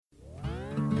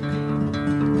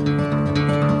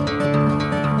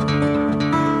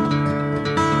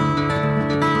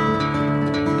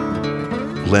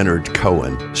Leonard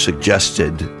Cohen,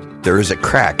 suggested there is a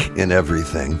crack in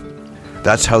everything.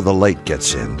 That's how the light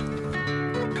gets in.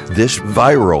 This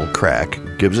viral crack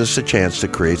gives us a chance to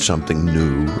create something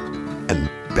new and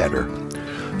better.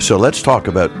 So let's talk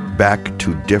about back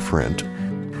to different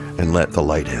and let the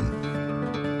light in.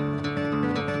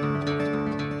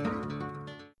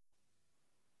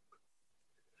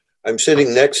 I'm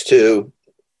sitting next to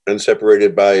and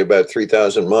separated by about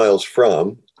 3,000 miles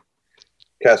from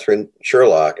Catherine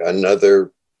Sherlock,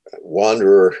 another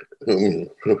wanderer whom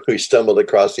we stumbled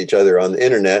across each other on the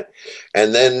internet.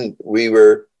 And then we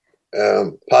were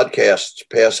podcasts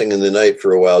passing in the night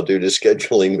for a while due to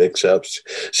scheduling mix-ups.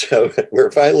 So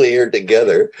we're finally here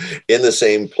together in the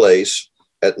same place,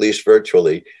 at least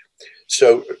virtually.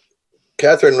 So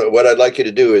Catherine, what I'd like you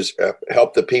to do is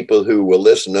help the people who will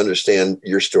listen understand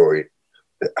your story.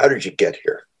 How did you get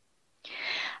here?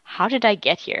 How did I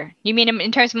get here? You mean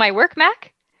in terms of my work,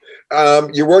 Mac?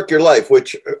 Your work, your life,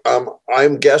 which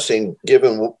I'm guessing,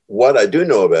 given what I do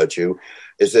know about you,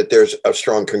 is that there's a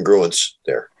strong congruence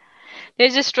there.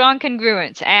 There's a strong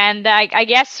congruence. And I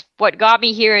guess what got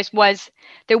me here was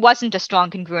there wasn't a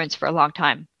strong congruence for a long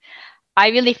time.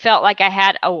 I really felt like I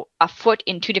had a foot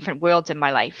in two different worlds in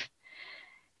my life.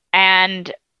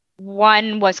 And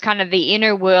one was kind of the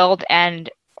inner world and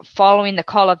following the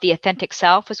call of the authentic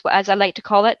self, as I like to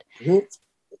call it. Mm-hmm.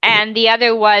 And the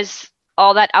other was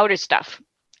all that outer stuff,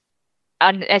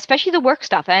 and especially the work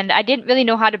stuff. And I didn't really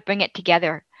know how to bring it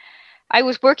together. I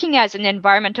was working as an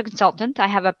environmental consultant. I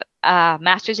have a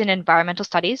master's in environmental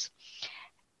studies,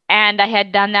 and I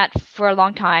had done that for a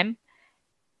long time.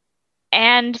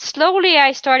 And slowly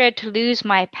I started to lose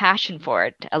my passion for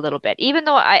it a little bit, even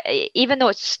though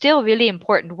it's still really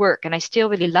important work and I still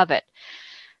really love it.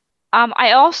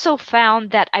 I also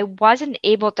found that I wasn't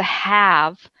able to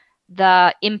have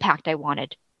the impact I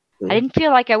wanted. I didn't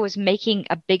feel like I was making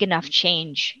a big enough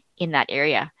change in that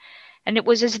area. And it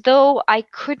was as though I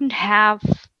couldn't have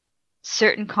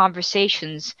certain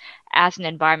conversations as an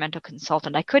environmental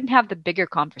consultant. I couldn't have the bigger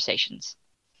conversations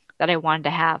that I wanted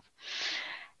to have.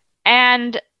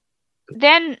 And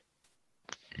then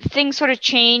things sort of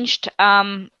changed.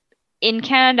 In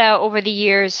Canada over the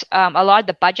years, a lot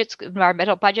of the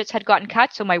environmental budgets had gotten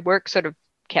cut. So my work sort of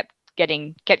kept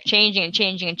changing and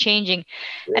changing and changing.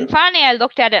 Yeah. And finally I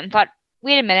looked at it and thought,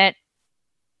 wait a minute,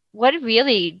 what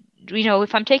really,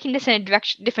 if I'm taking this in a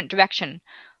different direction,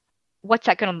 what's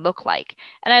that going to look like?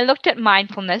 And I looked at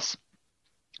mindfulness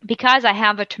because I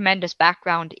have a tremendous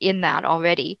background in that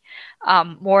already,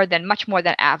 much more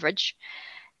than average.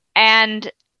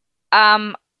 And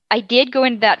I did go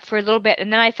into that for a little bit,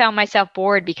 and then I found myself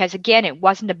bored because, again, it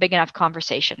wasn't a big enough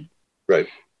conversation. Right.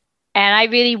 And I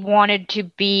really wanted to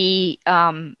be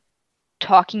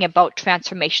talking about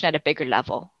transformation at a bigger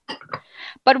level.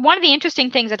 But one of the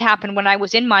interesting things that happened when I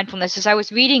was in mindfulness is I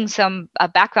was reading a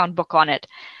background book on it,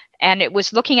 and it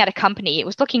was looking at a company. It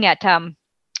was looking at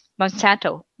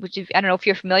Monsanto, which I don't know if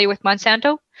you're familiar with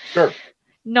Monsanto. Sure.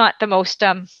 Not the most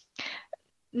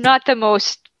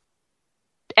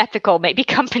ethical maybe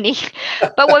company.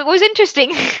 But what was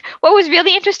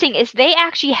really interesting is they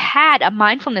actually had a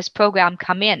mindfulness program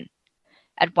come in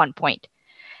at one point.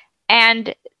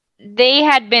 And they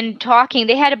had been talking,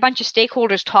 they had a bunch of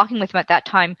stakeholders talking with them at that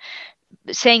time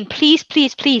saying, please,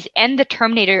 please, please end the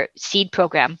Terminator seed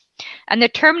program. And the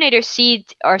Terminator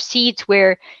seeds are seeds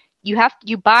where you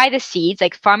buy the seeds,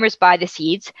 like farmers buy the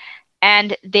seeds,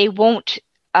 and they won't,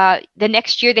 the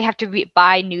next year they have to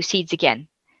buy new seeds again.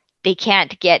 They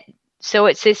can't get, so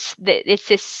it's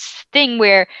this thing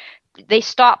where they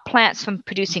stop plants from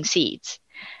producing seeds.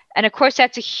 And of course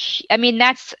that's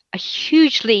a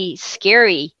hugely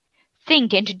scary thing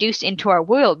to introduce into our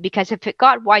world, because if it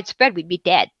got widespread, we'd be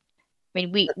dead. I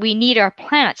mean, we need our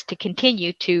plants to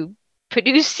continue to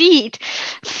produce seed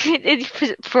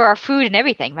for our food and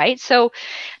everything, right? So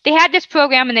they had this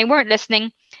program and they weren't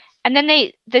listening. And then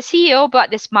the CEO brought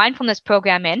this mindfulness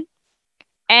program in,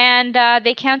 and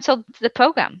they canceled the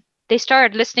program. They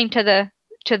started listening to the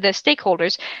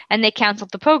stakeholders, and they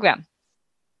canceled the program.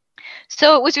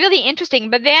 So it was really interesting.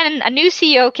 But then a new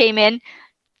CEO came in,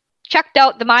 chucked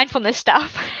out the mindfulness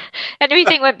stuff, and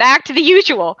everything went back to the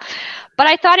usual. But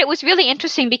I thought it was really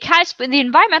interesting because from the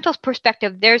environmental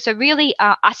perspective, there's a really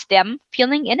us-them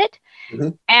feeling in it. Mm-hmm.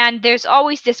 And there's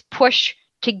always this push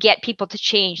to get people to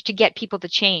change,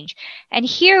 And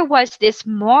here was this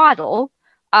model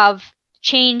of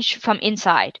change from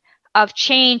inside, of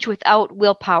change without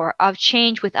willpower, of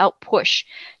change without push,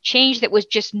 change that was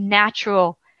just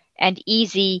natural and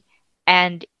easy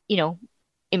and,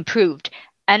 improved.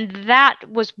 And that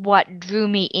was what drew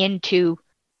me into,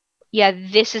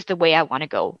 this is the way I want to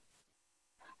go.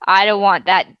 I don't want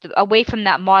that, away from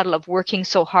that model of working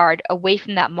so hard, away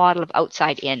from that model of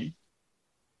outside in.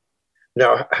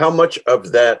 Now, how much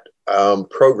of that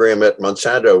program at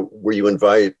Monsanto were you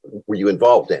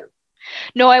involved in?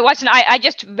 No, I wasn't. I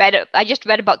just read it. I just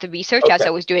read about the research as Okay.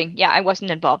 I was doing. Yeah, I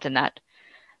wasn't involved in that.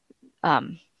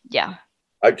 Yeah,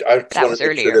 I just that want was to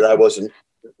make sure earlier. that I wasn't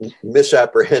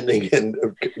misapprehending and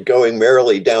going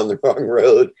merrily down the wrong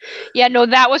road. Yeah, no,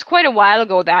 that was quite a while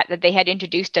ago that they had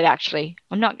introduced it. Actually,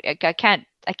 I can't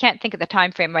think of the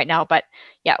time frame right now, but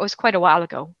yeah, it was quite a while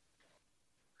ago.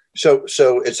 So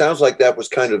it sounds like that was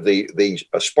kind of the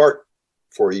a spark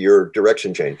for your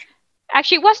direction change.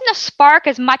 Actually, it wasn't a spark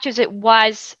as much as it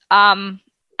was an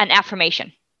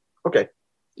affirmation. Okay.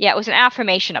 Yeah, it was an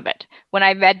affirmation of it. When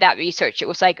I read that research, it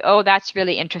was like, oh, that's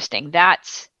really interesting.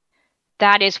 That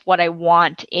is what I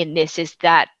want in this, is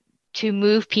that to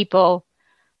move people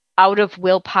out of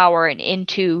willpower and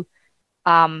into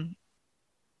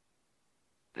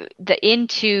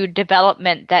into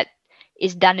development that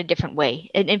is done a different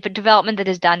way, and in development that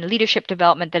is done, leadership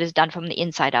development that is done from the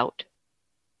inside out.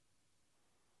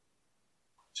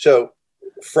 So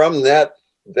from that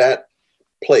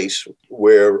place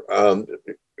where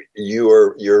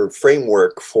your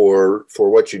framework for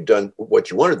what you've done, what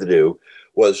you wanted to do,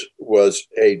 was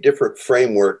a different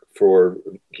framework for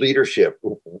leadership,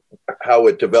 how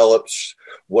it develops,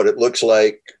 what it looks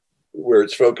like, where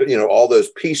it's focused, all those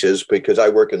pieces, because I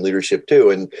work in leadership too,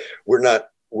 and we're not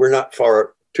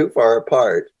too far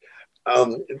apart.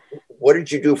 What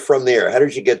did you do from there? How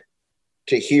did you get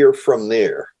to hear from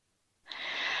there?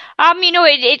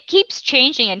 It keeps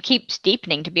changing and keeps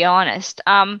deepening, to be honest.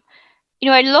 I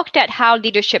looked at how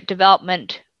leadership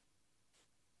development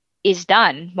is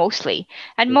done mostly,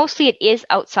 and mostly it is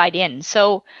outside in.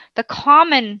 So the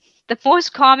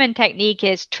most common technique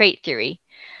is trait theory.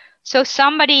 So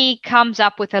somebody comes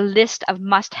up with a list of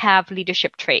must-have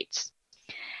leadership traits.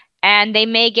 And they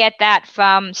may get that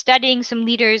from studying some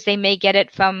leaders. They may get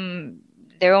it from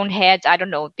their own heads. I don't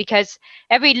know, because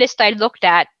every list I looked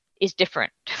at is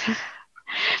different.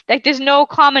 Like there's no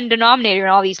common denominator in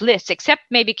all these lists except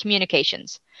maybe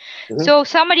communications. Mm-hmm. So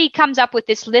somebody comes up with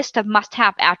this list of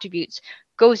must-have attributes,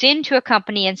 goes into a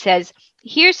company and says,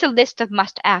 here's a list of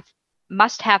must-have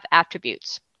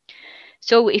attributes.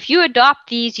 So if you adopt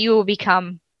these, you will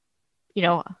become,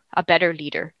 a better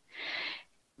leader.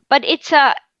 But it's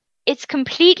an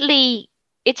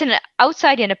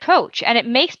outside-in approach, and it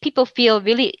makes people feel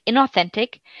really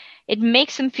inauthentic. It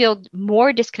makes them feel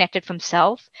more disconnected from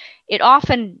self. It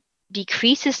often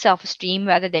decreases self-esteem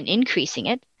rather than increasing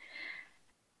it.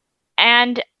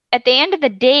 And at the end of the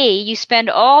day, you spend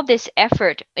all this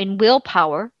effort in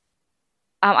willpower.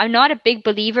 I'm not a big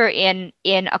believer in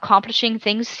accomplishing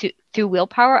things through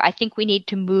willpower. I think we need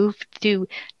to move to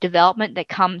development that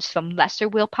comes from lesser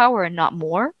willpower and not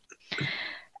more.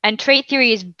 And trait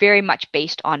theory is very much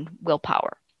based on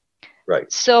willpower.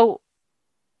 Right. So,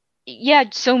 yeah,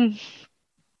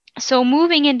 so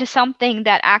moving into something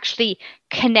that actually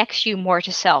connects you more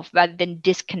to self rather than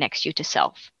disconnects you to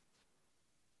self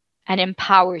and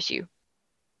empowers you.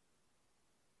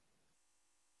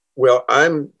 Well, I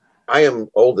am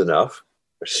old enough,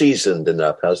 seasoned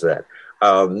enough. How's that?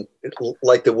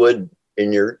 Like the wood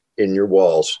in your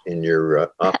walls in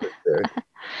your office there.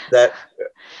 That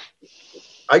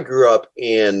I grew up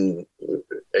in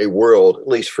a world, at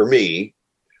least for me,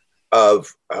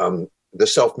 of the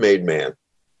self-made man.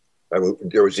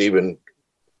 There was even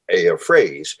a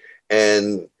phrase,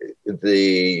 and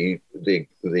the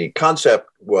concept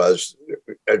was,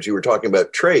 as you were talking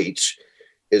about traits,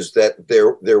 is that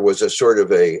there was a sort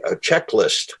of a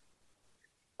checklist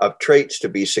of traits to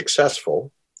be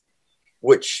successful,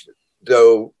 which,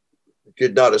 though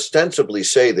did not ostensibly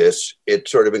say this, it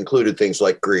sort of included things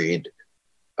like greed,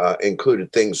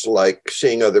 included things like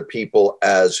seeing other people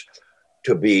as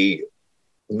to be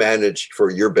managed for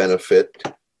your benefit,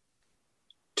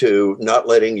 to not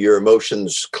letting your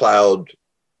emotions cloud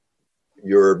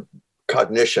your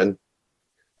cognition,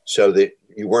 so that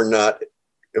you were not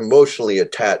emotionally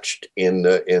attached in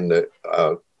the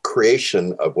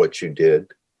creation of what you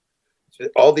did.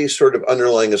 All these sort of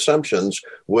underlying assumptions,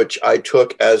 which I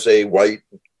took as a white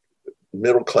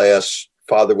middle class,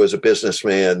 father was a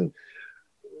businessman,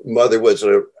 mother was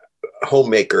a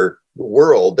homemaker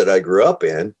world that I grew up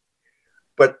in.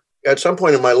 But at some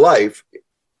point in my life,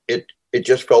 it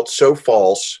just felt so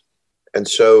false and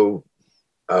so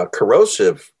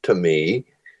corrosive to me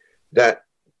that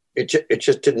it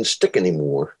just didn't stick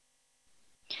anymore.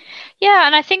 Yeah,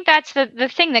 and I think that's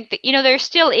the thing that there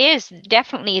still is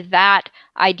definitely that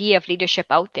idea of leadership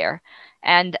out there,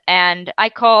 and I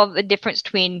call the difference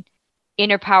between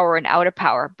inner power and outer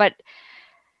power. But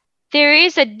there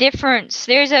is a difference.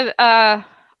 There's a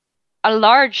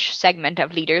large segment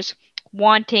of leaders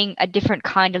wanting a different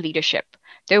kind of leadership.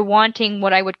 They're wanting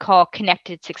what I would call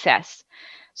connected success.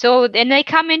 So then they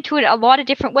come into it a lot of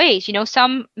different ways.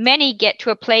 Many get to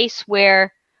a place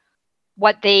where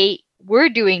what they were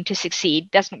doing to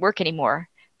succeed doesn't work anymore.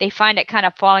 They find it kind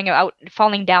of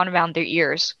falling down around their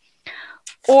ears.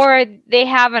 Or they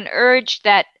have an urge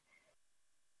that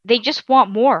they just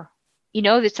want more.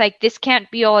 It's like, this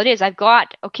can't be all it is. I've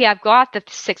got the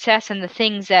success and the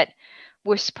things that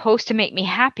were supposed to make me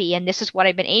happy, and this is what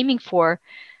I've been aiming for,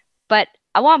 but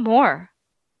I want more.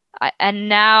 And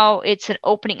now it's an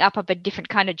opening up of a different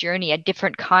kind of journey, a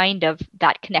different kind of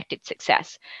that connected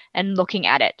success, and looking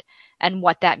at it and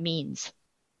what that means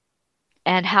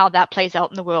and how that plays out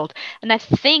in the world. And I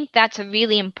think that's a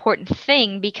really important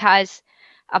thing because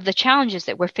of the challenges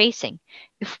that we're facing.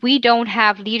 If we don't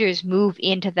have leaders move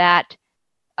into that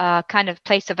kind of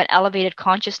place of an elevated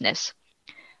consciousness,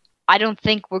 I don't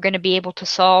think we're going to be able to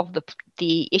solve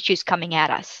the issues coming at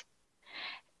us.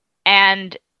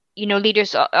 And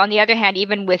leaders, on the other hand,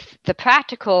 even with the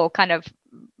practical kind of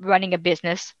running a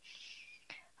business,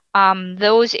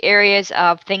 those areas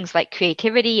of things like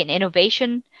creativity and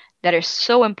innovation that are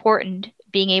so important,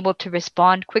 being able to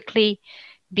respond quickly,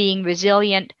 being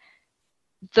resilient,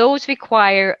 those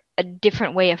require a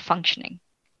different way of functioning.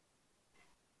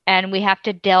 And we have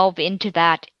to delve into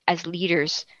that as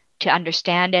leaders to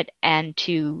understand it and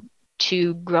to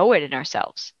grow it in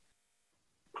ourselves.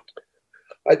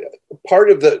 Part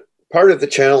of the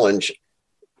challenge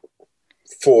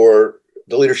for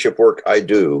the leadership work I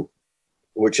do,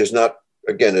 which is not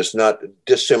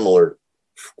dissimilar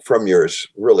from yours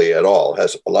really at all,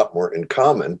 has a lot more in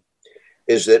common,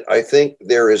 is that I think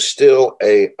there is still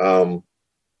a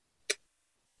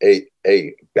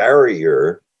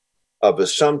barrier of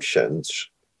assumptions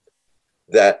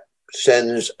that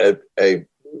sends a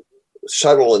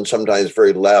subtle and sometimes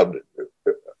very loud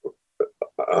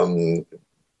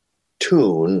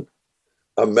tune,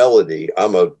 a melody.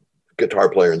 I'm a guitar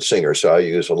player and singer, so I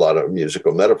use a lot of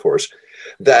musical metaphors.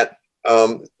 That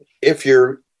if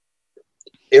you're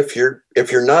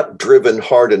not driven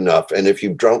hard enough, and if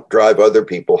you don't drive other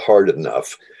people hard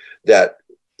enough, that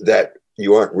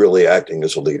you aren't really acting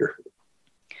as a leader.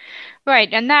 Right,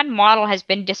 and that model has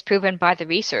been disproven by the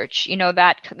research.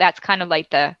 That's kind of like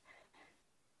the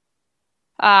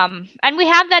and we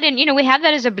have that we have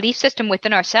that as a belief system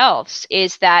within ourselves,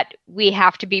 is that we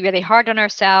have to be really hard on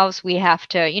ourselves. We have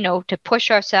to, to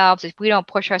push ourselves. If we don't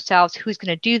push ourselves, who's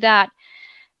going to do that?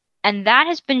 And that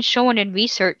has been shown in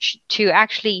research to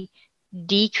actually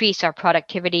decrease our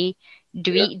productivity,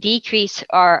 decrease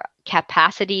our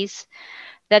capacities.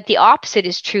 That the opposite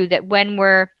is true, that when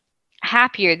we're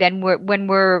happier, when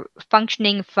we're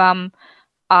functioning from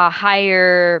a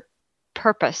higher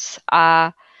purpose,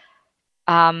 that's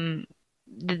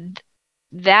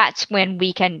when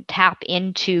we can tap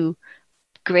into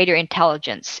greater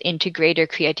intelligence, into greater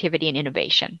creativity and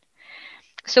innovation.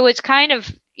 So it's kind of,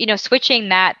 switching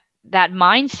that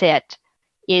mindset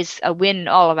is a win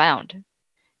all around,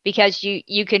 because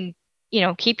you can,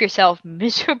 keep yourself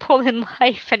miserable in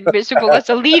life and miserable as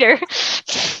a leader,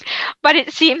 but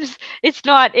it seems it's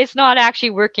not actually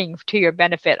working to your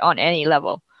benefit on any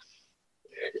level.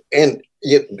 And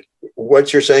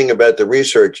what you're saying about the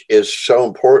research is so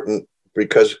important,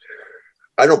 because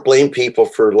I don't blame people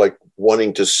for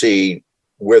wanting to see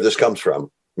where this comes from.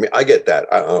 I mean, I get that.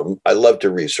 I love to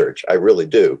research. I really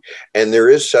do. And there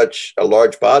is such a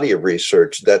large body of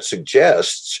research that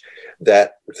suggests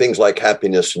that things like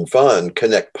happiness and fun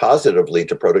connect positively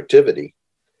to productivity.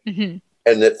 Mm-hmm.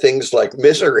 And that things like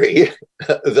misery,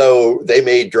 though they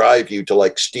may drive you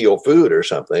to steal food or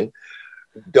something,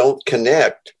 don't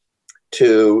connect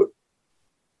to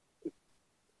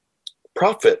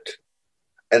profit.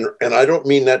 And I don't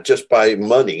mean that just by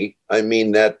money. I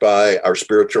mean that by our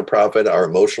spiritual profit, our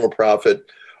emotional profit,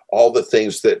 all the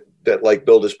things that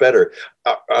build us better.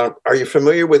 Are you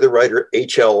familiar with the writer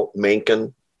H.L.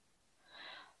 Mencken?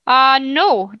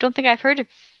 No, don't think I've heard of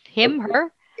him,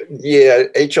 her. Yeah,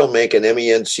 H.L. Mencken,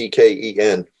 Mencken.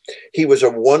 He was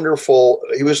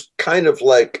he was kind of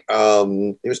like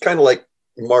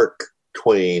Mark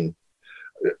Twain,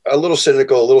 a little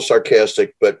cynical, a little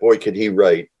sarcastic, but boy, could he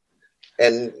write.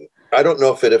 And I don't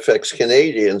know if it affects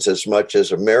Canadians as much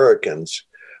as Americans,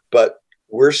 but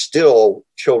we're still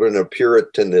children of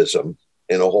Puritanism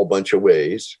in a whole bunch of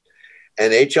ways.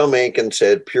 And H.L. Mencken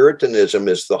said, Puritanism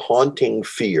is the haunting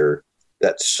fear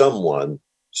that someone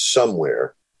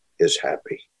somewhere is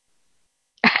happy.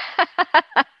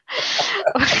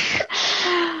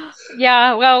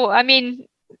 Yeah, well, I mean,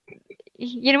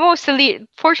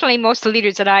 fortunately, most of the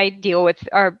leaders that I deal with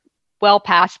are well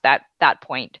past that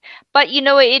point. But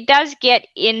it does get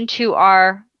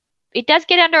under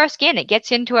our skin. It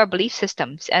gets into our belief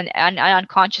systems and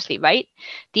unconsciously, right?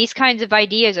 These kinds of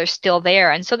ideas are still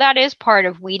there, and so that is part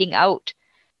of weeding out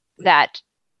that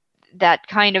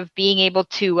kind of being able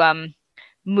to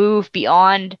move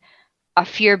beyond a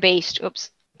fear-based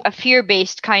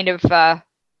kind of.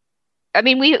 I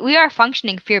mean, we are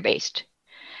functioning fear-based.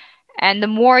 And the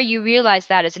more you realize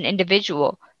that as an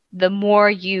individual, the more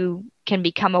you can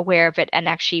become aware of it and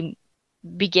actually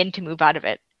begin to move out of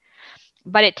it.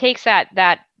 But it takes that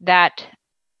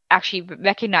actually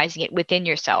recognizing it within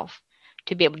yourself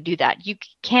to be able to do that. You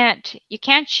can't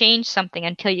change something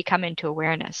until you come into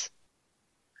awareness.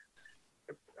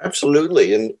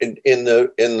 Absolutely. And in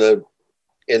the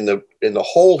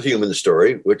whole human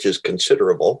story, which is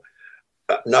considerable,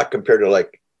 not compared to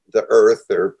like the Earth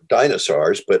or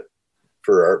dinosaurs, but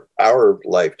for our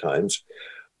lifetimes,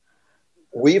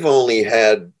 we've only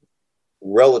had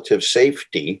relative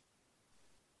safety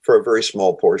for a very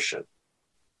small portion.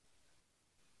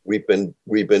 We've been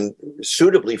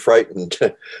suitably frightened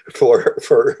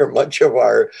for much of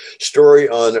our story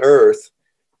on Earth,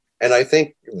 and I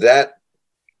think that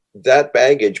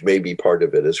baggage may be part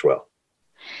of it as well.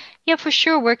 Yeah, for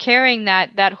sure. We're carrying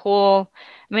that whole.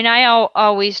 I mean, I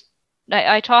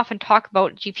often talk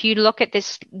about, if you look at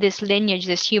this lineage,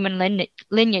 this human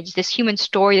lineage, this human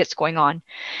story that's going on,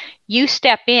 you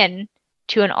step in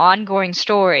to an ongoing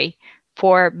story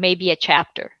for maybe a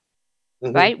chapter,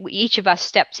 right? Each of us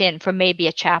steps in for maybe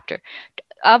a chapter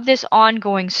of this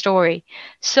ongoing story.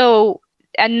 So,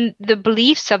 and the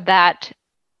beliefs of that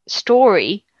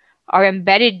story are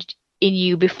embedded in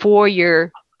you before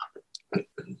you're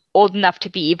old enough to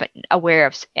be even aware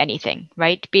of anything,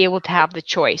 right? To be able to have the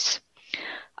choice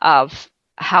of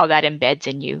how that embeds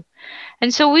in you.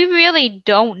 And so we really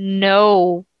don't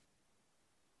know,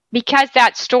 because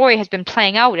that story has been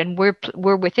playing out and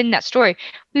we're within that story,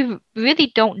 we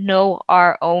really don't know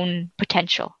our own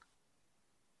potential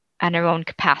and our own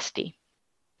capacity.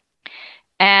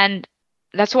 And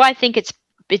that's why I think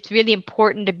it's really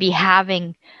important to be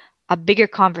having a bigger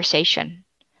conversation.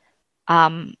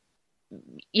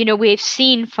 We've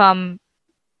seen from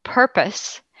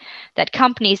purpose that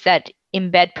companies that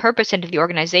embed purpose into the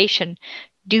organization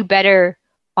do better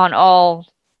on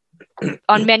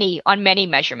many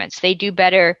measurements. They do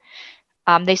better.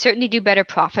 They certainly do better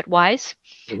profit-wise,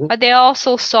 but they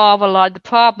also solve a lot of the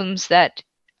problems that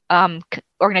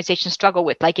organizations struggle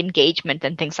with, like engagement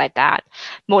and things like that,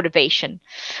 motivation.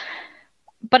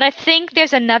 But I think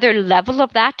there's another level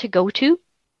of that to go to.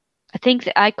 I think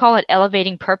that I call it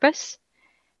elevating purpose.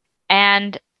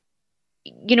 And,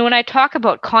 when I talk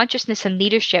about consciousness and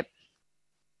leadership,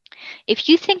 if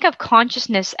you think of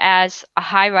consciousness as a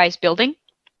high-rise building,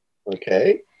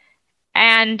 okay,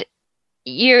 and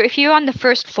if you're on the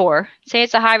first floor, say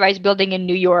it's a high-rise building in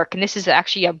New York, and this is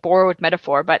actually a borrowed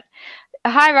metaphor, but a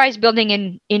high-rise building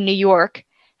in New York,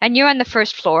 and you're on the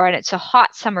first floor, and it's a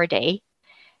hot summer day,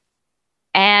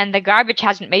 and the garbage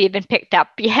hasn't maybe been picked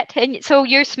up yet, and so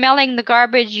you're smelling the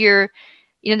garbage.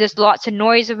 There's lots of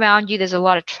noise around you. There's a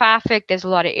lot of traffic. There's a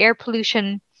lot of air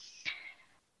pollution.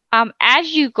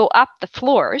 As you go up the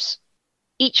floors,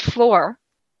 each floor,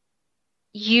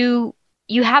 you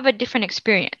have a different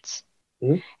experience.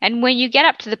 And when you get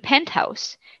up to the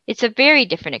penthouse, it's a very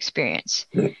different experience.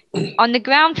 On the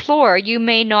ground floor, you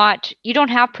don't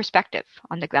have perspective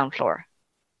on the ground floor,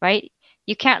 right?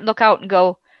 You can't look out and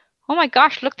go, oh my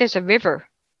gosh, look, there's a river,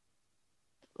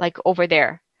 like over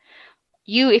there.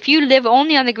 If you live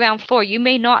only on the ground floor, you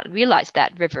may not realize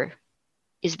that river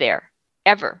is there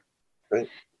ever. Right.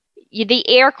 The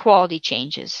air quality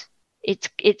changes. It's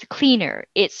cleaner.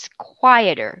 It's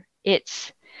quieter.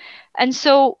 And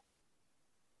so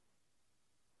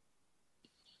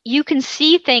you can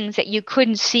see things that you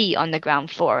couldn't see on the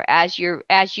ground floor as you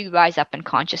rise up in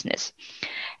consciousness,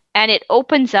 and it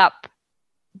opens up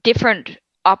different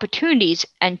opportunities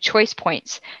and choice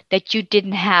points that you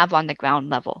didn't have on the ground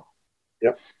level.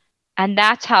 Yep. And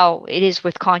that's how it is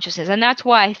with consciousness. And that's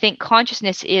why I think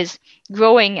consciousness is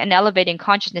growing, and elevating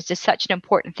consciousness is such an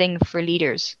important thing for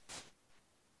leaders.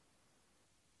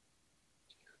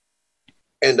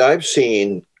 And I've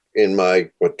seen in my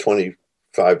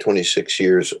 25, 26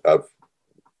 years of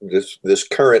this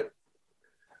current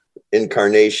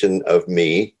incarnation of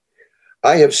me,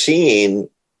 I have seen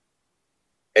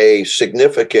a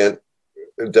significant,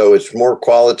 though it's more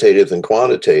qualitative than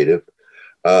quantitative,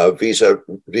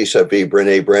 vis-a-vis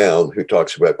Brené Brown, who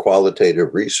talks about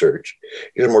qualitative research.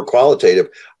 It's more qualitative.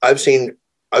 I've seen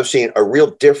I've seen a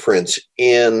real difference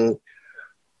in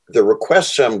the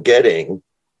requests I'm getting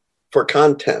for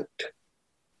content.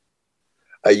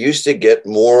 I used to get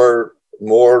more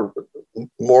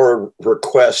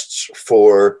requests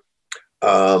for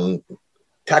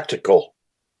tactical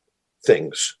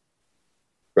things,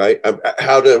 right?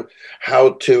 How to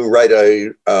write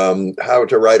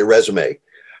a resume,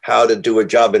 how to do a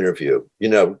job interview,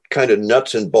 kind of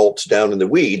nuts and bolts down in the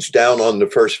weeds, down on the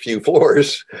first few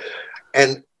floors.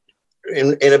 And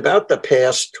in about the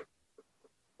past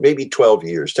maybe 12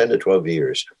 years, 10 to 12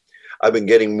 years, I've been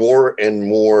getting more and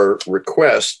more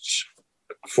requests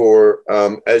for,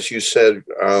 as you said,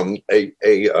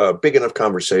 a big enough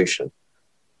conversation.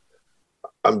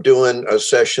 I'm doing a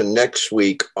session next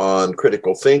week on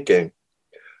critical thinking,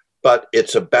 but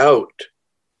it's about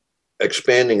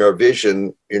expanding our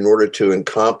vision in order to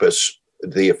encompass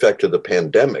the effect of the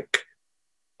pandemic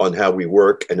on how we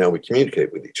work and how we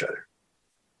communicate with each other,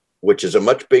 which is a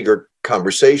much bigger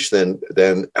conversation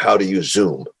than how to use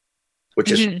Zoom,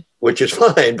 which is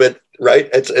fine, but right,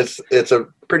 it's a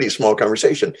pretty small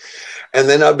conversation. And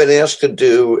then I've been asked to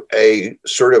do a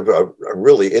sort of a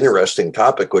really interesting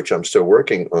topic, which I'm still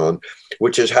working on,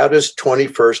 which is how does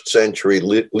 21st century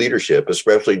leadership,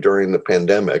 especially during the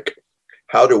pandemic,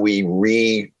 how do we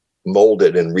remold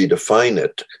it and redefine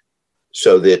it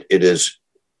so that it is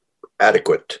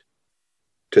adequate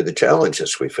to the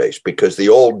challenges we face? Because the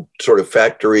old sort of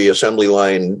factory assembly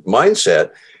line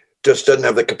mindset just doesn't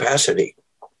have the capacity.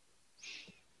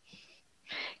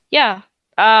 Yeah.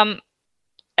 And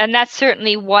that's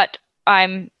certainly what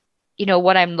I'm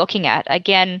looking at.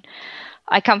 Again,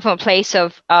 I come from a place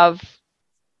of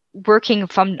working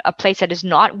from a place that is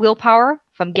not willpower,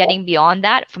 from getting beyond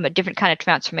that, from a different kind of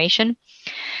transformation,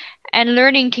 and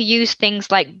learning to use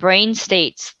things like brain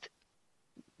states.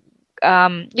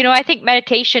 I think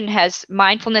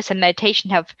mindfulness and meditation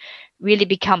have really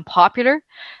become popular,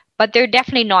 but they're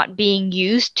definitely not being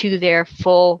used to their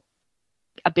full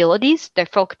abilities, their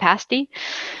full capacity.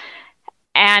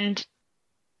 And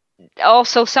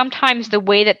also sometimes the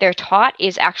way that they're taught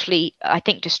is actually, I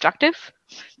think, destructive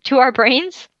to our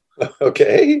brains.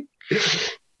 Okay.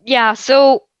 Yeah.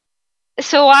 So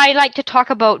I like to talk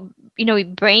about,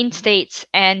 brain states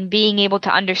and being able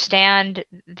to understand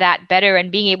that better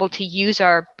and being able to use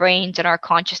our brains and our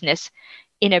consciousness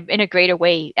in a greater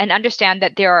way, and understand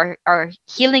that there are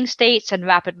healing states and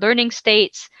rapid learning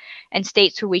states and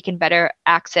states where we can better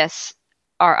access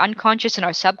our unconscious and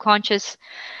our subconscious,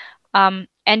 and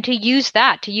to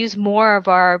use more of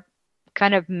our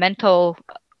kind of mental,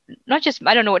 not just,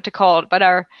 I don't know what to call it, but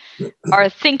our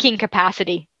thinking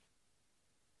capacity.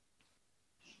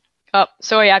 Oh,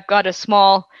 sorry, I've got a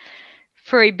small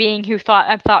furry being who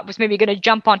I thought was maybe going to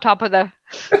jump on top of the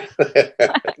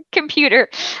computer.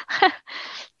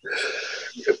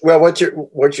 Well, what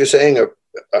you're saying,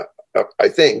 I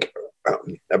think,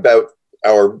 about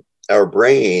our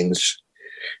brains,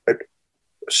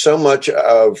 so much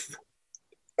of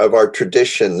our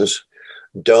traditions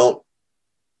don't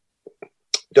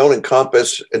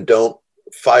encompass and don't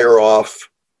fire off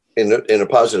in a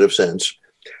positive sense,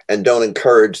 and don't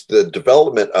encourage the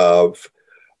development of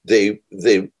the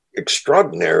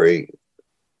extraordinary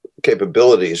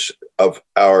capabilities of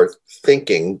our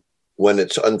thinking when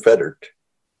it's unfettered.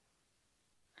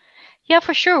 Yeah,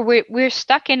 for sure. We're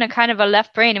stuck in a kind of a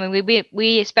left brain. I mean,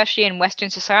 we especially in Western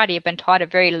society have been taught a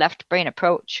very left brain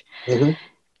approach,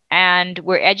 and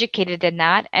we're educated in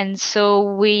that. And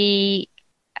so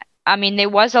there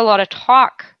was a lot of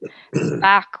talk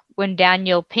back when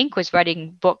Daniel Pink was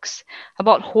writing books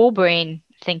about whole brain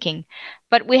thinking,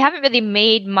 but we haven't really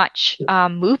made much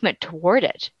movement toward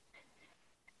it.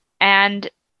 And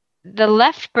the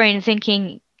left brain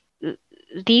thinking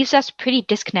leaves us pretty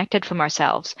disconnected from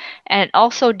ourselves, and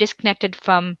also disconnected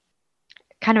from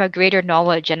kind of a greater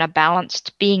knowledge and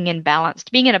having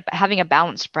a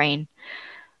balanced brain.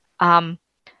 And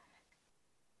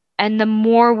the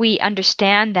more we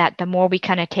understand that, the more we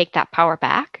kind of take that power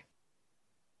back.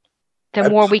 The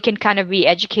more we can kind of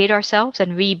re-educate ourselves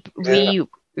and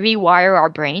rewire our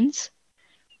brains.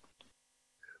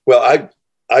 Well,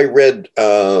 I read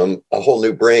A Whole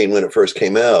New Brain when it first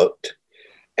came out,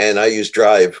 and I use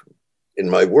Drive in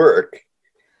my work.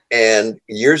 And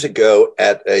years ago,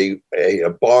 at a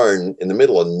barn in the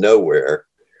middle of nowhere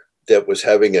that was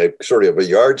having a sort of a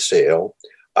yard sale,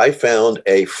 I found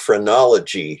a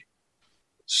phrenology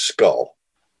skull.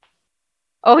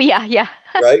 Oh yeah.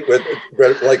 Right,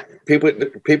 but like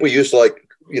people used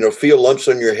to feel lumps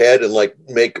on your head and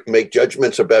make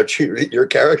judgments about your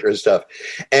character and stuff.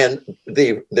 And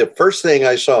the first thing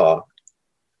I saw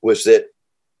was that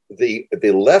the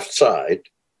left side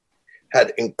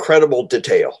had incredible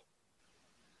detail.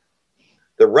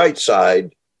 The right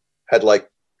side had like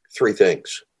 3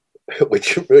 things,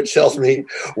 which tells me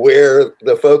where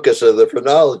the focus of the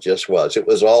phrenologist was. It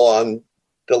was all on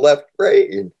the left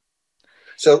brain.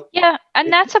 So yeah,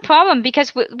 and that's a problem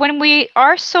because when we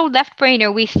are so left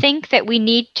brainer, we think that we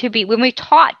need to be, when we're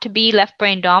taught to be left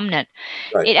brain dominant,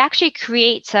 right. It actually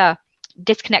creates a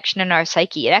disconnection in our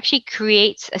psyche. It actually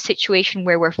creates a situation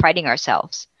where we're fighting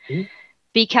ourselves. Mm-hmm.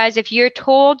 Because if you're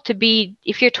told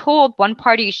one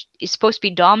party is supposed to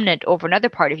be dominant over another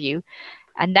part of you,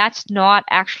 and that's not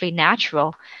actually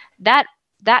natural, that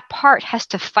part has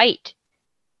to fight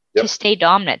to stay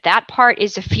dominant. That part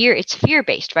is a fear. It's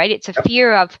fear-based, right? It's a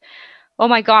fear of, oh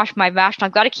my gosh,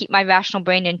 I've got to keep my rational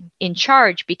brain in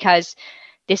charge because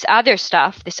this other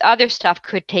stuff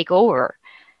could take over.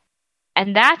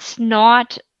 And that's an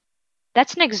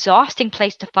exhausting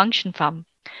place to function from.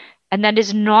 And that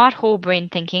is not whole brain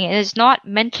thinking. It is not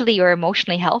mentally or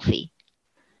emotionally healthy.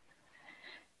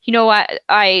 You know,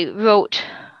 I wrote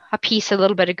a piece a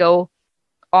little bit ago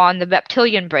on the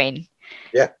reptilian brain.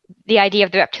 Yeah. The idea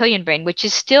of the reptilian brain, which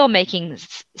is still making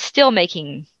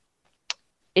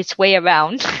its way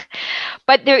around.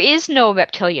 But there is no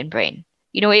reptilian brain.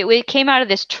 You know, it came out of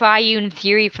this triune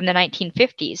theory from the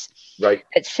 1950s. Right.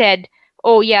 That said,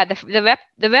 oh yeah,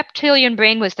 the reptilian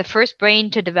brain was the first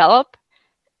brain to develop.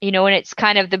 You know, and it's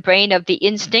kind of the brain of the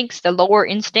instincts, the lower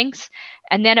instincts.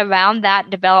 And then around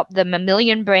that developed the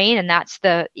mammalian brain, and that's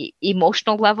the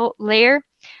emotional level layer.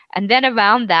 And then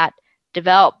around that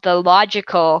developed the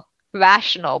logical,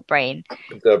 rational brain.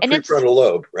 The prefrontal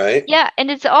lobe, right? Yeah, and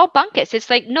it's all bunkus.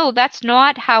 It's like, no, that's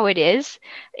not how it is.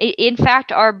 In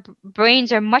fact, our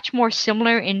brains are much more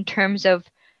similar in terms of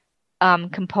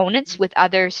components with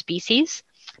other species.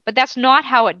 But that's not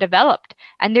how it developed.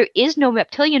 And there is no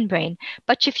reptilian brain.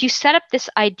 But if you set up this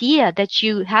idea that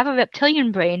you have a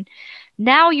reptilian brain,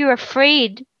 now you're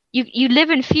afraid, you live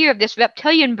in fear of this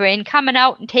reptilian brain coming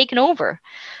out and taking over.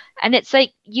 And it's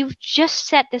like, you've just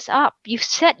set this up. You've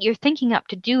set your thinking up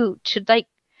to like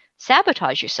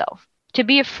sabotage yourself, to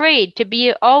be afraid, to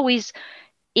be always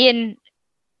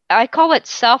I call it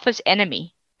self as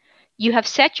enemy. You have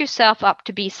set yourself up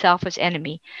to be self as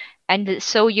enemy. And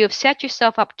so you have set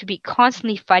yourself up to be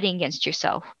constantly fighting against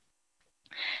yourself.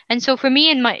 And so for me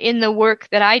in the work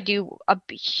that I do, a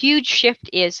huge shift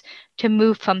is to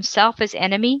move from self as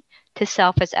enemy to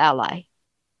self as ally.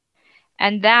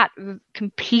 And that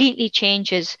completely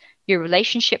changes your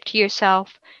relationship to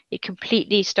yourself. It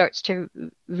completely starts to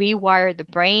rewire the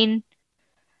brain.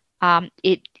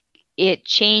 It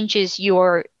changes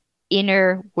your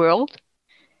inner world.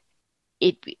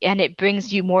 It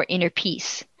brings you more inner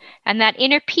peace. And that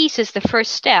inner peace is the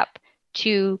first step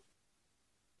to,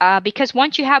 because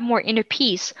once you have more inner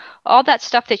peace, all that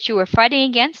stuff that you were fighting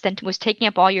against and was taking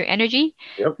up all your energy,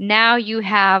 now you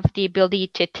have the ability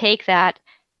to take that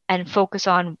and focus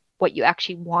on what you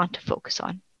actually want to focus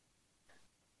on.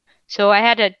 So I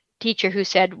had a teacher who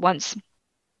said once,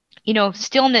 you know,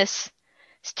 stillness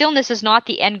is not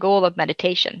the end goal of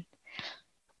meditation.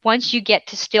 Once you get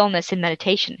to stillness in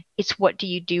meditation, it's what do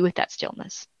you do with that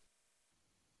stillness?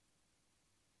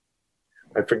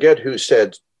 I forget who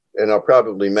said, and I'll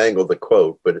probably mangle the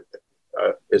quote, but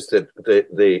is that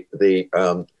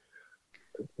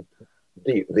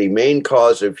the main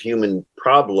cause of human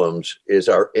problems is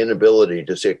our inability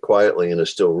to sit quietly in a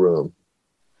still room.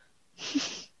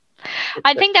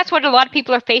 I think that's what a lot of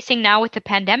people are facing now with the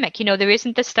pandemic. You know, there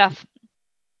isn't the stuff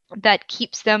that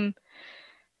keeps them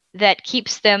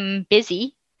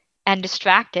busy and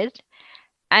distracted.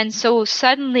 And so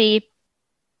suddenly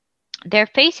they're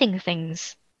facing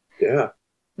things. Yeah.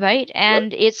 Right?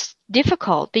 And it's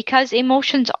difficult because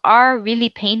emotions are really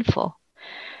painful.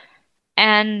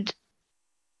 But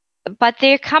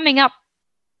they're coming up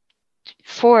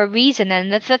for a reason.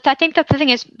 And I think that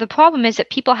the problem is that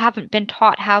people haven't been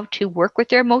taught how to work with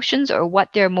their emotions or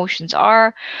what their emotions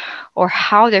are or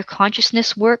how their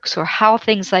consciousness works or how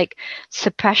things like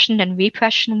suppression and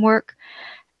repression work.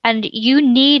 And you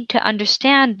need to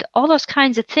understand all those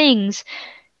kinds of things,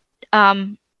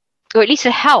 or at least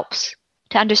it helps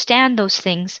to understand those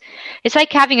things. It's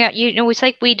like having it's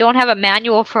like we don't have a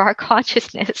manual for our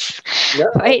consciousness,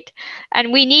 right?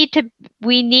 And we need to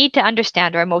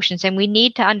understand our emotions, and we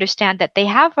need to understand that they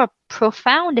have a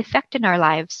profound effect in our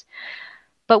lives.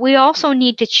 But we also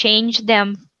need to change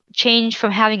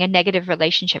from having a negative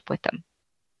relationship with them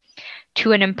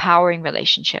to an empowering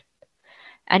relationship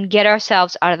and get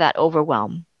ourselves out of that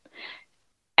overwhelm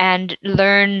and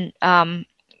learn.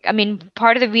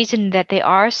 Part of the reason that they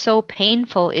are so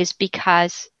painful is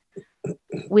because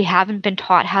we haven't been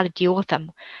taught how to deal with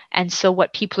them. And so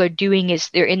what people are doing is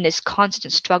they're in this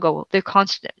constant struggle, their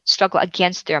constant struggle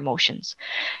against their emotions,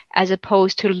 as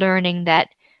opposed to learning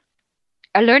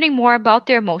more about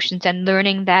their emotions and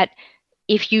learning that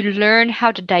if you learn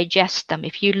how to digest them,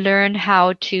 if you learn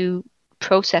how to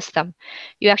process them,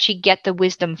 you actually get the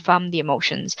wisdom from the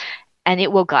emotions and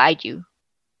it will guide you.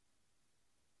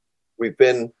 We've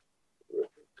been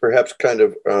perhaps kind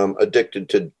of addicted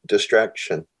to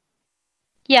distraction.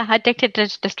 Yeah, addicted to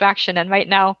distraction. And right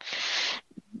now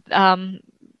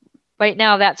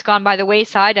that's gone by the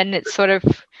wayside, and it's sort of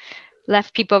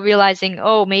left people realizing,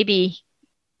 oh, maybe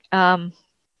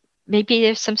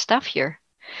there's some stuff here.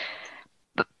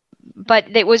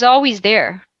 But it was always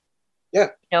there. Yeah.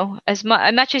 As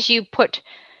much as you put,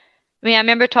 I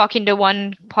remember talking to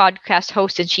one podcast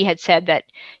host, and she had said that,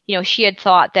 she had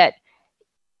thought that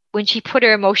when she put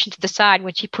her emotions to the side,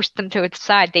 when she pushed them to the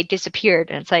side, they disappeared.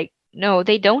 And it's like, no,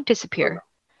 they don't disappear.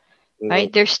 Mm-hmm.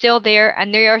 Right? They're still there,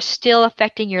 and they are still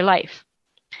affecting your life.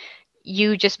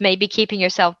 You just may be keeping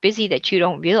yourself busy that you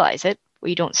don't realize it or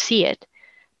you don't see it,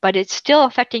 but it's still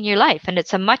affecting your life, and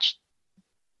it's a much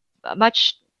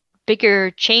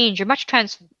bigger change, or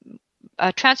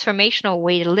a transformational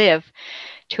way to live,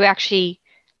 to actually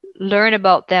learn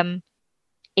about them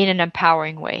in an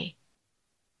empowering way.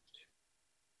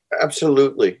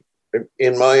 Absolutely.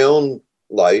 In my own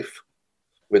life,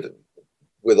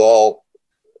 with all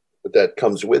that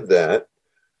comes with that,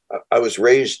 I was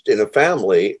raised in a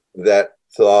family that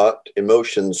thought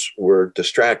emotions were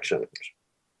distractions,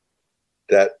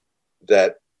 that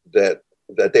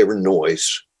they were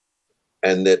noise,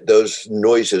 and that those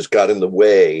noises got in the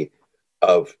way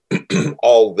of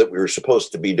all that we were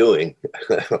supposed to be doing,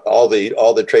 all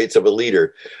the traits of a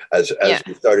leader, as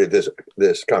we started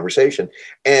this conversation.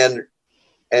 And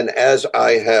as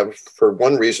I have, for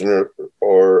one reason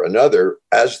or another,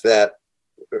 as that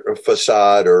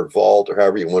facade or vault, or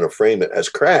however you want to frame it, has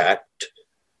cracked,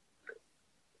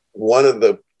 one of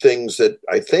the things that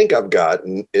I think I've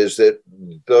gotten is that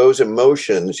those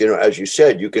emotions, as you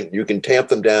said, you can tamp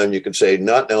them down. You can say,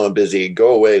 not now, I'm busy,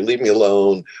 go away, leave me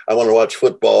alone, I want to watch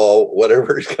football,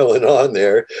 whatever is going on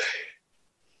there.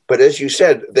 But as you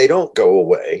said, they don't go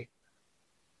away.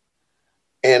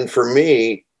 And for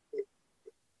me,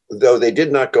 though they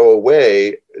did not go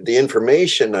away, the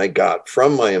information I got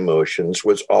from my emotions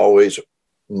was always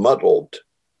muddled.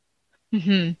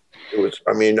 Mm-hmm. It was,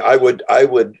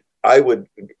 I would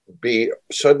be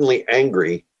suddenly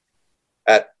angry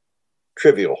at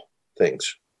trivial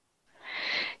things.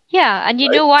 Yeah, and you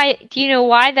know why? Do you know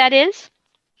why that is?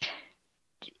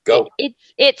 Go.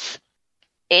 It's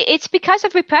because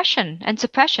of repression and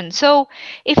suppression. So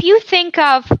if you think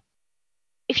of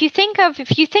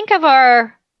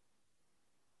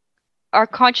our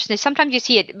consciousness, sometimes you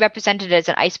see it represented as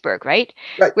an iceberg, right?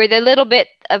 Where the little bit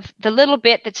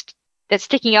that's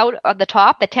sticking out of the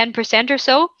top, the 10% or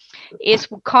so, is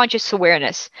conscious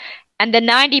awareness, and the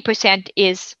 90%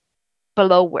 is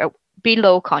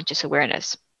below conscious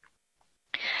awareness.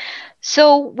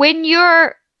 So when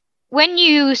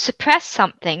you suppress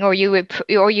something, or you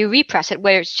repress it,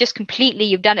 where it's just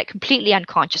you've done it completely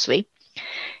unconsciously,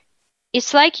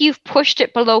 it's like you've pushed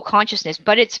it below consciousness,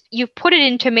 but you've put it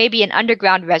into maybe an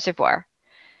underground reservoir.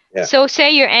 Yeah. So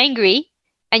say you're angry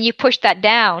and you push that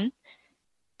down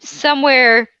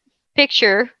somewhere.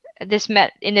 Picture in this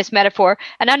metaphor,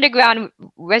 an underground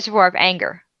reservoir of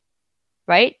anger,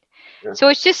 right? Yeah. So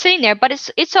it's just sitting there, but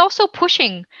it's also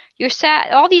pushing your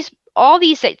all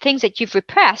these things that you've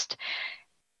repressed,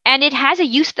 and it has a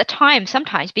use at the time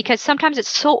sometimes, because sometimes it's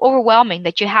so overwhelming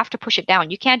that you have to push it down.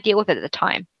 You can't deal with it at the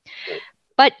time.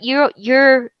 But your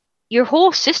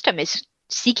whole system is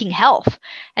seeking health,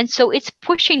 and so it's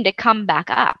pushing to come back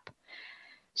up.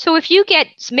 So if you get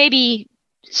maybe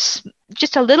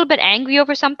just a little bit angry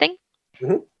over something,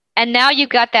 mm-hmm. and now you've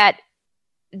got that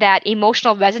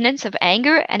emotional resonance of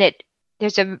anger, and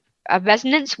there's a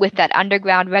resonance with that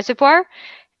underground reservoir,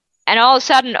 and all of a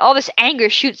sudden all this anger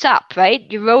shoots up,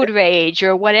 right? Your road rage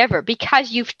or whatever,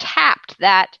 because you've tapped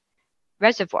that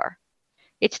reservoir.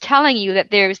 It's telling you that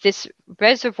there's this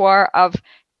reservoir of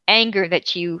anger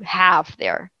that you have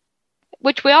there,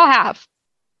 which we all have,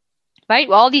 right?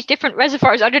 Well, all these different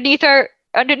reservoirs underneath our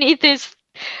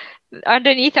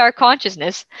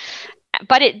consciousness,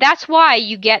 but that's why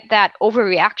you get that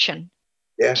overreaction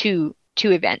to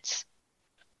events.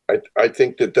 I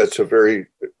think that's a very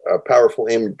powerful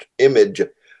image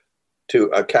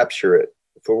to capture it,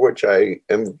 for which I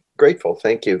am grateful.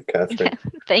 Thank you, Catherine.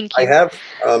 Thank you. I have,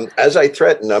 as I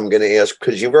threatened, I'm going to ask,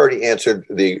 because you've already answered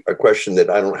a question that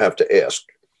I don't have to ask,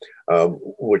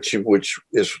 which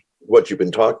is what you've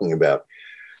been talking about.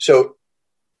 So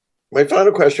my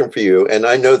final question for you, and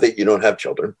I know that you don't have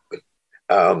children,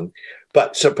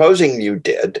 but supposing you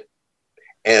did,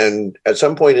 and at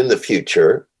some point in the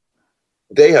future,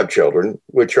 they have children,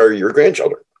 which are your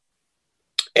grandchildren.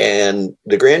 And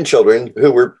the grandchildren,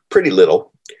 who were pretty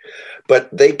little, but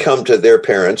they come to their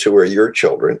parents, who are your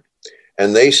children,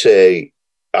 and they say,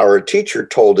 our teacher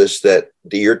told us that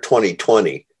the year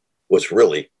 2020 was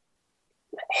really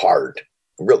hard,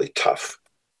 really tough.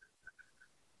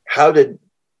 How did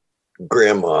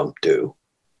grandmom do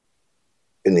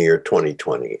in the year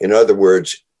 2020? In other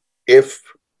words, if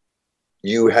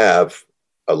you have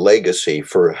a legacy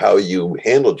for how you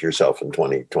handled yourself in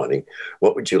 2020,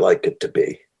 what would you like it to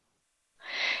be?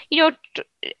 You know,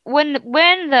 when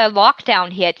the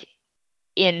lockdown hit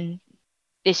in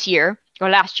this year or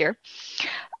last year,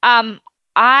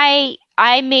 I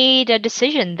made a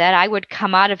decision that I would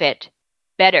come out of it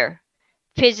better,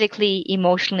 physically,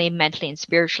 emotionally, mentally, and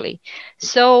spiritually.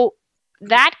 So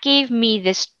that gave me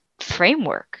this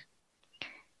framework,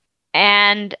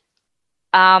 and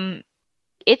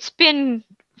it's been,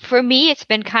 for me, it's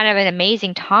been kind of an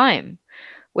amazing time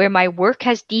where my work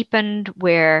has deepened,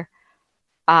 where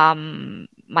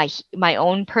my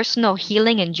own personal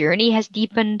healing and journey has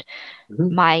deepened.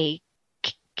 Mm-hmm. My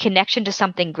connection to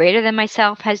something greater than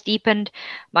myself has deepened.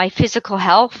 My physical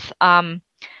health, I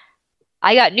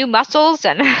got new muscles,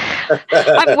 and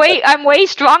I'm way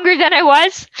stronger than I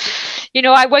was. You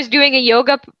know, I was doing a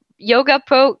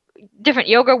different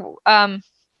yoga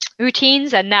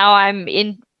routines, and now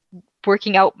I'm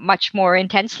working out much more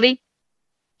intensely.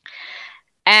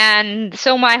 And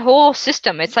so my whole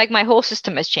system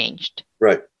has changed.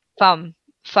 Right.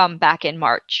 From back in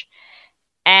March.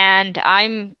 And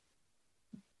I'm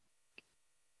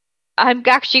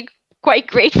actually quite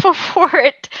grateful for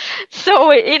it.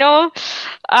 So, you know,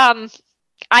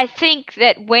 I think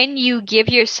that when you give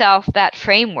yourself that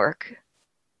framework,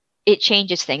 it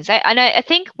changes things. I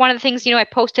think one of the things, you know, I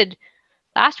posted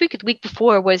last week or the week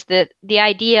before was the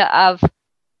idea of,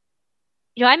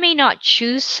 you know, I may not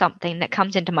choose something that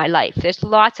comes into my life. There's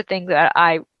lots of things that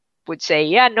I would say,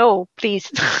 yeah, no,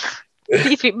 please,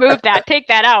 please remove that, take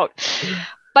that out.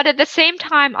 But at the same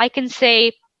time, I can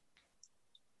say,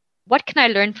 what can I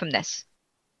learn from this?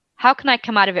 How can I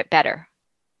come out of it better?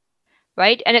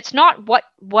 Right? And it's not what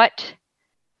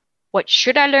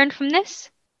should I learn from this,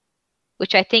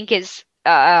 which I think is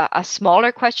a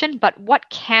smaller question, but what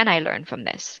can I learn from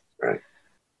this? Right.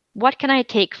 What can I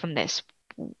take from this?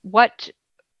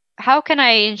 How can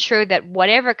I ensure that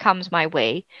whatever comes my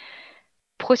way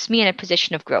puts me in a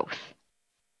position of growth,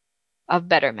 of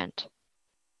betterment,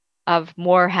 of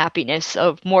more happiness,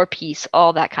 of more peace,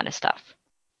 all that kind of stuff.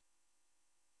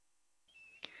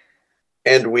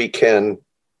 And we can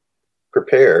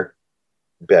prepare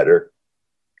better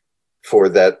for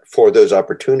those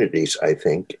opportunities, I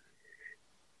think,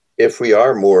 if we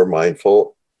are more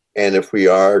mindful, and if we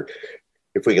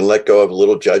can let go of a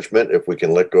little judgment, if we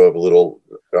can let go of a little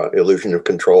illusion of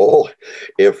control,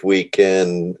 if we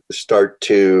can start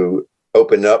to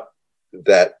open up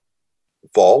that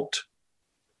vault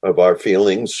of our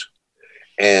feelings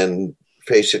and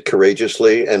face it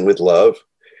courageously and with love.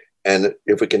 And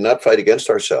if we can not fight against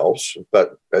ourselves,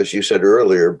 but as you said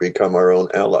earlier, become our own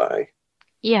ally.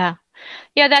 Yeah.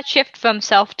 Yeah, that shift from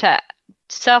self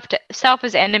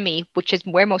as enemy, which is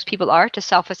where most people are, to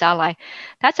self as ally.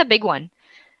 That's a big one.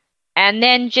 And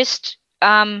then just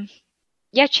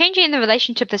changing the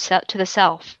relationship to the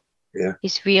self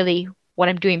is really what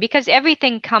I'm doing, because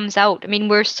everything comes out. I mean,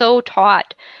 we're so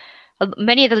taught.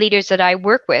 Many of the leaders that I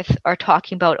work with are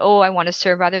talking about, I want to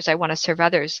serve others. I want to serve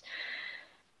others.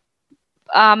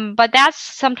 But that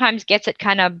sometimes gets it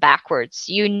kind of backwards.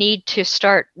 You need to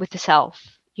start with the self.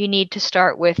 You need to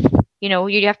start with, you know,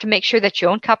 you have to make sure that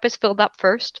your own cup is filled up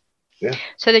first,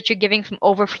 so that you're giving from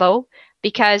overflow.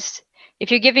 Because if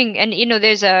you're giving, and you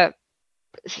know,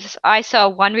 I saw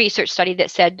one research study that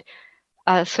said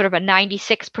sort of a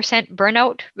 96%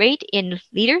 burnout rate in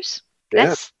leaders.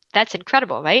 Yeah. That's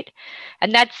incredible, right?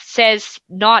 And that says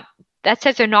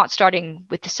they're not starting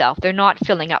with the self. They're not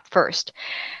filling up first.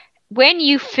 When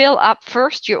you fill up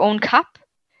first your own cup,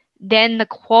 then the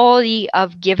quality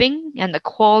of giving and the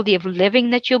quality of living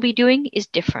that you'll be doing is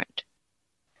different.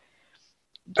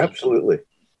 Absolutely.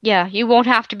 Yeah, you won't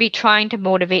have to be trying to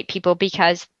motivate people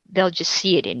because they'll just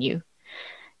see it in you.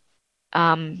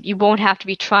 You won't have to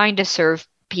be trying to serve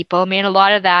people. I mean, a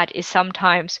lot of that is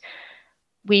sometimes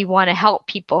we want to help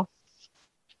people.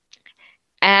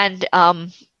 And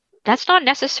that's not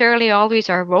necessarily always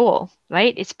our role,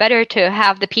 right? It's better to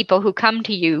have the people who come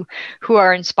to you who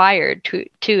are inspired,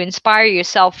 to inspire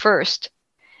yourself first,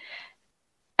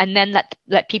 and then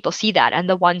let people see that, and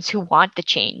the ones who want the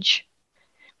change,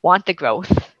 want the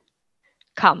growth,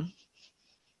 come.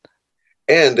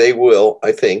 And they will,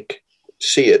 I think,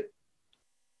 see it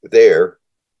there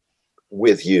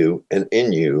with you and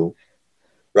in you,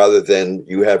 rather than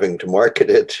you having to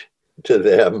market it to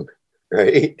them,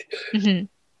 right? Mm-hmm.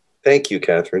 Thank you,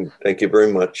 Catherine. Thank you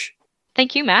very much.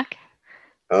 Thank you, Mac.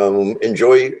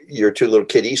 Enjoy your two little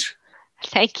kitties.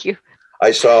 Thank you. I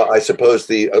suppose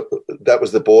that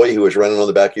was the boy who was running on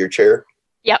the back of your chair.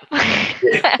 Yep.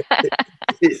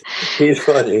 He's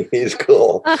funny. He's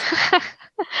cool.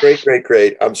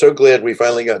 Great. I'm so glad we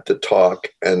finally got to talk.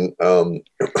 And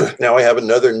now I have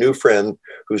another new friend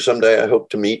who someday I hope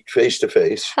to meet face to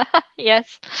face.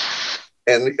 Yes.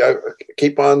 And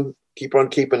keep on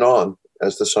keeping on,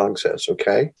 as the song says.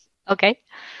 Okay. Okay.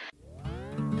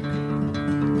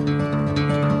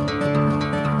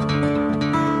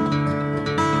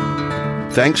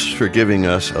 Thanks for giving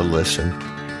us a listen.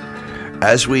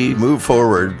 As we move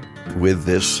forward with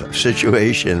this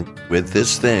situation, with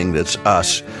this thing that's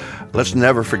us, let's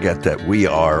never forget that we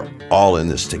are all in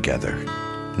this together.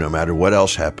 No matter what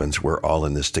else happens, we're all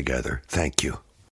in this together. Thank you.